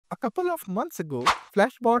couple of months ago,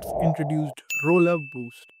 Flashbots introduced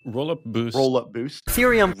Rollup-Boost, Rollup-Boost. Rollup-Boost.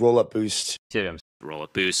 Ethereum Rollup-Boost. Ethereum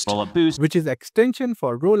Rollup-Boost. Rollup-Boost. which is extension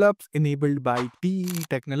for rollups enabled by TE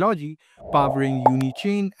technology powering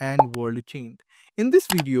Unichain and Worldchain. In this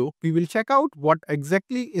video, we will check out what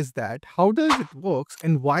exactly is that, how does it works,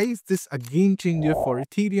 and why is this a game changer for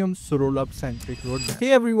Ethereum's Rollup-Centric roadmap.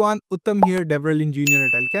 Hey everyone, Uttam here, DevRel engineer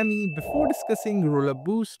at Alchemy. Before discussing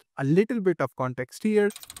Rollup-Boost, a little bit of context here.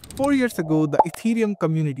 4 years ago, the Ethereum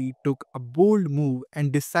community took a bold move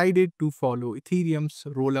and decided to follow Ethereum's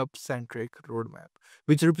Rollup-Centric roadmap,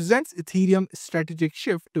 which represents Ethereum's strategic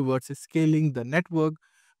shift towards scaling the network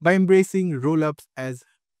by embracing rollups as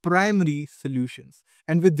primary solutions.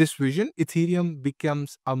 And with this vision, Ethereum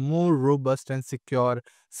becomes a more robust and secure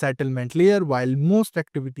settlement layer while most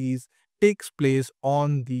activities takes place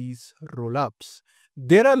on these rollups.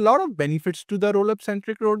 There are a lot of benefits to the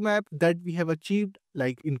rollup-centric roadmap that we have achieved,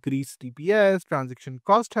 like increased TPS, transaction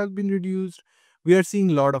cost has been reduced. We are seeing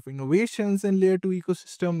a lot of innovations in layer 2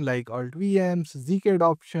 ecosystem like alt-VMs, ZK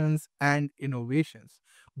adoptions, and innovations.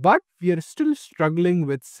 But we are still struggling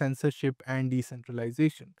with censorship and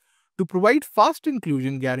decentralization. To provide fast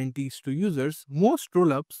inclusion guarantees to users, most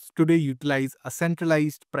rollups today utilize a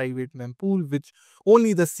centralized private mempool which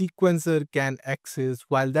only the sequencer can access.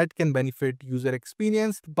 While that can benefit user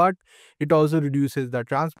experience, but it also reduces the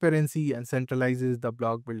transparency and centralizes the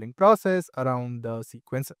block building process around the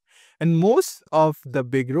sequencer. And most of the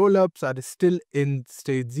big rollups are still in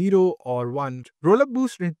stage 0 or 1.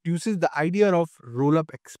 Rollup-Boost introduces the idea of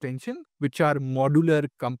rollup extension, which are modular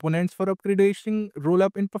components for upgrading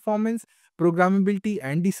rollup in performance, programmability,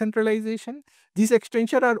 and decentralization. These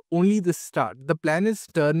extensions are only the start. The plan is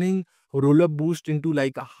turning Rollup-Boost into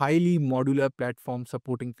like a highly modular platform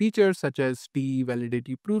supporting features such as TE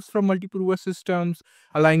validated proofs from multi-prover systems,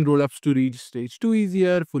 allowing rollups to reach stage 2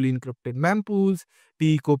 easier, fully encrypted mempools,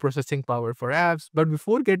 TE coprocessing power for apps. But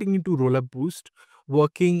before getting into Rollup-Boost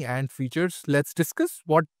working and features, let's discuss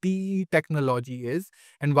what TE technology is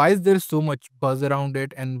and why is there so much buzz around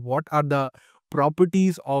it and what are the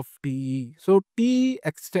properties of TE. So TE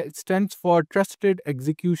stands for Trusted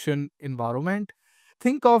Execution Environment.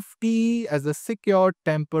 Think of TE as a secure,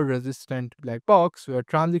 tamper-resistant black box where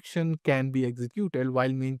transaction can be executed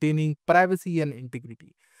while maintaining privacy and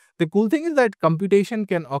integrity. The cool thing is that computation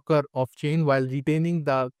can occur off-chain while retaining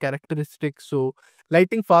the characteristics, so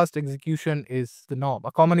lightning fast execution is the norm.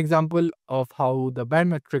 A common example of how the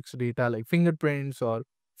biometrics data like fingerprints or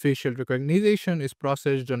facial recognition is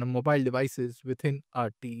processed on a mobile devices within a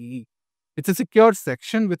TE. It's a secure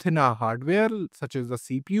section within our hardware, such as the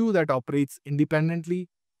CPU, that operates independently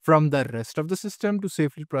from the rest of the system to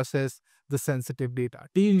safely process the sensitive data.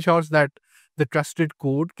 T ensures that the trusted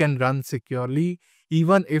code can run securely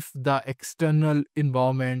even if the external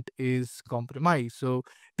environment is compromised. So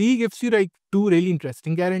T gives you like two really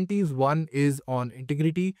interesting guarantees. One is on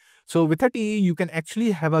integrity. So with a T, you can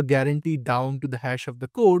actually have a guarantee down to the hash of the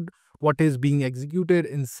code, what is being executed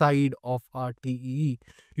inside of our TE.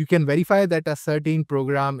 You can verify that a certain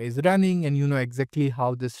program is running and you know exactly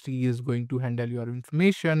how this tree is going to handle your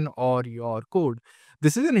information or your code.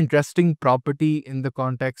 This is an interesting property in the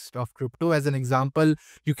context of crypto. As an example,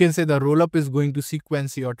 you can say the rollup is going to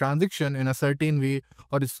sequence your transaction in a certain way,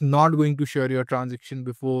 or it's not going to share your transaction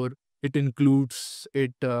before it includes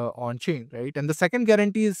it on chain, right? And the second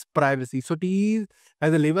guarantee is privacy. So TE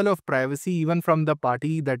has a level of privacy even from the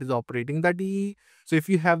party that is operating the TE. So if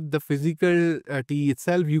you have the physical TE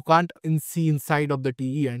itself, you can't see inside of the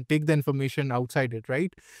TE and take the information outside it,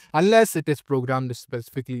 right? Unless it is programmed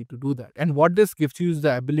specifically to do that. And what this gives you is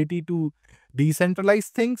the ability to decentralize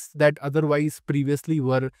things that otherwise previously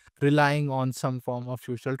were relying on some form of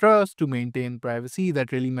social trust to maintain privacy.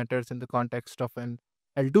 That really matters in the context of an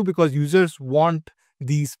L2 because users want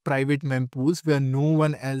these private mempools where no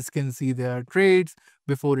one else can see their trades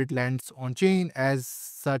before it lands on chain as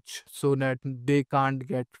such, so that they can't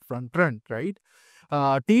get front run, right?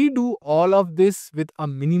 T do all of this with a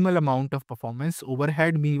minimal amount of performance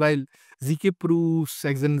overhead. Meanwhile, ZK proofs,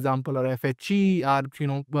 as an example, or FHE are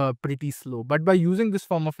pretty slow. But by using this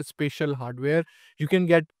form of spatial hardware, you can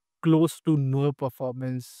get close to no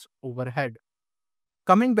performance overhead.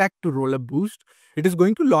 Coming back to Rollup-Boost, it is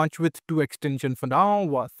going to launch with two extensions for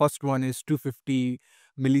now. First one is 250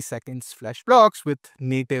 milliseconds FlashBlocks with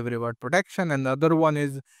native reward protection, and the other one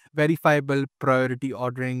is verifiable priority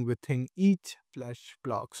ordering within each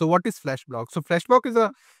FlashBlock. So what is FlashBlock? So FlashBlock is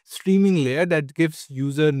a streaming layer that gives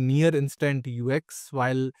user near instant UX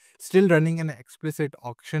while still running an explicit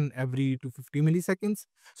auction every 250 milliseconds.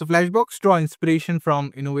 So FlashBlocks draw inspiration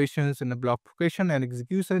from innovations in the block progression and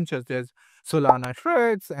execution such as Solana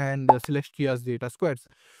threads and Celestia's data squares.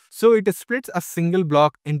 So it splits a single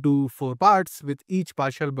block into 4 parts, with each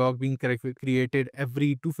partial block being created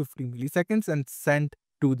every 250 milliseconds and sent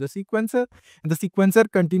to the sequencer. And the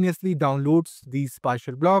sequencer continuously downloads these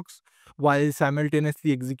partial blocks while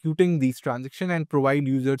simultaneously executing these transactions and provide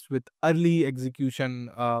users with early execution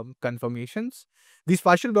confirmations. These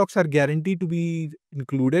partial blocks are guaranteed to be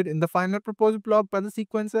included in the final proposed block by the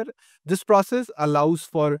sequencer. This process allows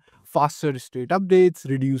for faster state updates,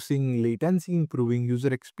 reducing latency, improving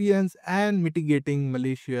user experience, and mitigating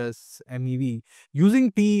malicious MEV.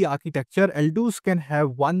 Using T architecture, L2s can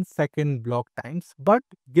have 1 second block times, but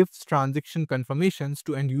gives transaction confirmations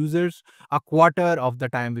to end users a quarter of the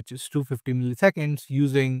time, which is 250 milliseconds,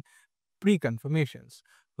 using pre-confirmations.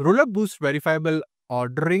 Rollup-Boost verifiable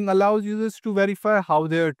ordering allows users to verify how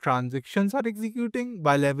their transactions are executing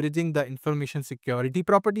by leveraging the information security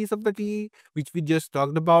properties of the TE, which we just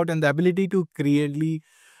talked about, and the ability to credibly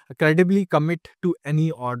commit to any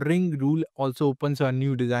ordering rule also opens a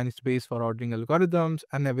new design space for ordering algorithms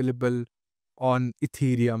unavailable on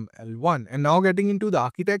Ethereum L1. And now getting into the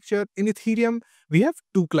architecture, in Ethereum, we have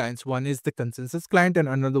two clients. One is the consensus client and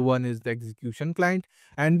another one is the execution client.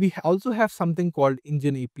 And we also have something called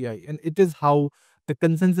engine API, and it is how the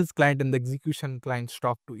consensus client and the execution clients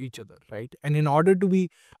talk to each other, right? And in order to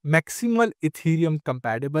be maximal Ethereum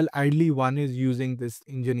compatible, ideally one is using this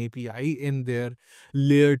engine API in their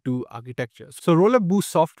layer 2 architecture. So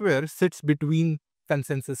Rollup-Boost software sits between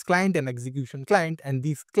consensus client and execution client, and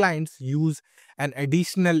these clients use an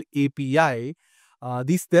additional API.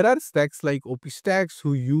 There are stacks like OP stacks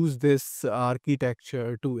who use this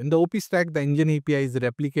architecture too. In the OP stack, the engine API is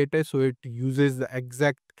replicated, so it uses the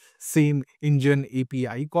exact same engine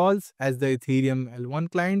API calls as the Ethereum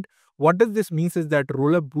L1 client. What does this mean is that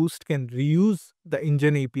Rollup-Boost can reuse the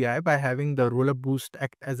engine API by having the Rollup-Boost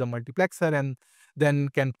act as a multiplexer and then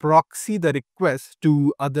can proxy the request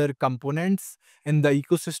to other components in the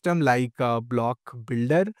ecosystem like block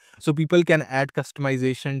builder. So people can add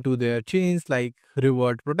customization to their chains like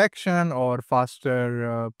reward protection or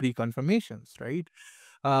faster pre-confirmations, right?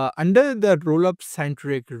 Under the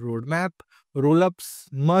Rollup-Centric roadmap,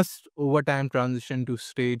 rollups must over time transition to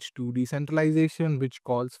stage 2 decentralization, which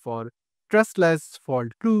calls for trustless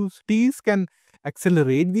fault proofs. Ts can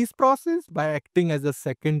accelerate these process by acting as a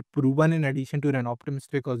second proven in addition to an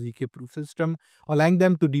optimistic or ZK proof system, allowing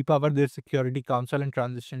them to depower their security council and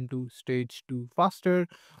transition to stage 2 faster.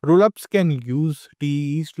 Rollups can use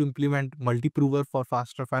TEs to implement multi-prover for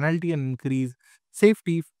faster finality and increase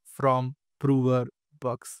safety from prover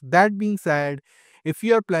bugs. That being said, if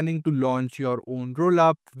you are planning to launch your own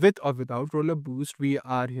rollup with or without Rollup-Boost, we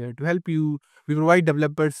are here to help you. We provide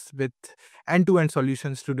developers with end-to-end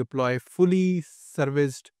solutions to deploy fully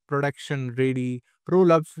serviced, production-ready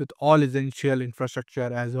rollups with all essential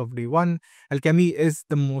infrastructure as of day one. Alchemy is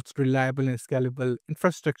the most reliable and scalable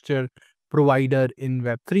infrastructure provider in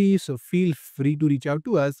Web3. So feel free to reach out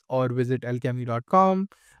to us or visit alchemy.com.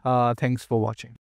 Thanks for watching.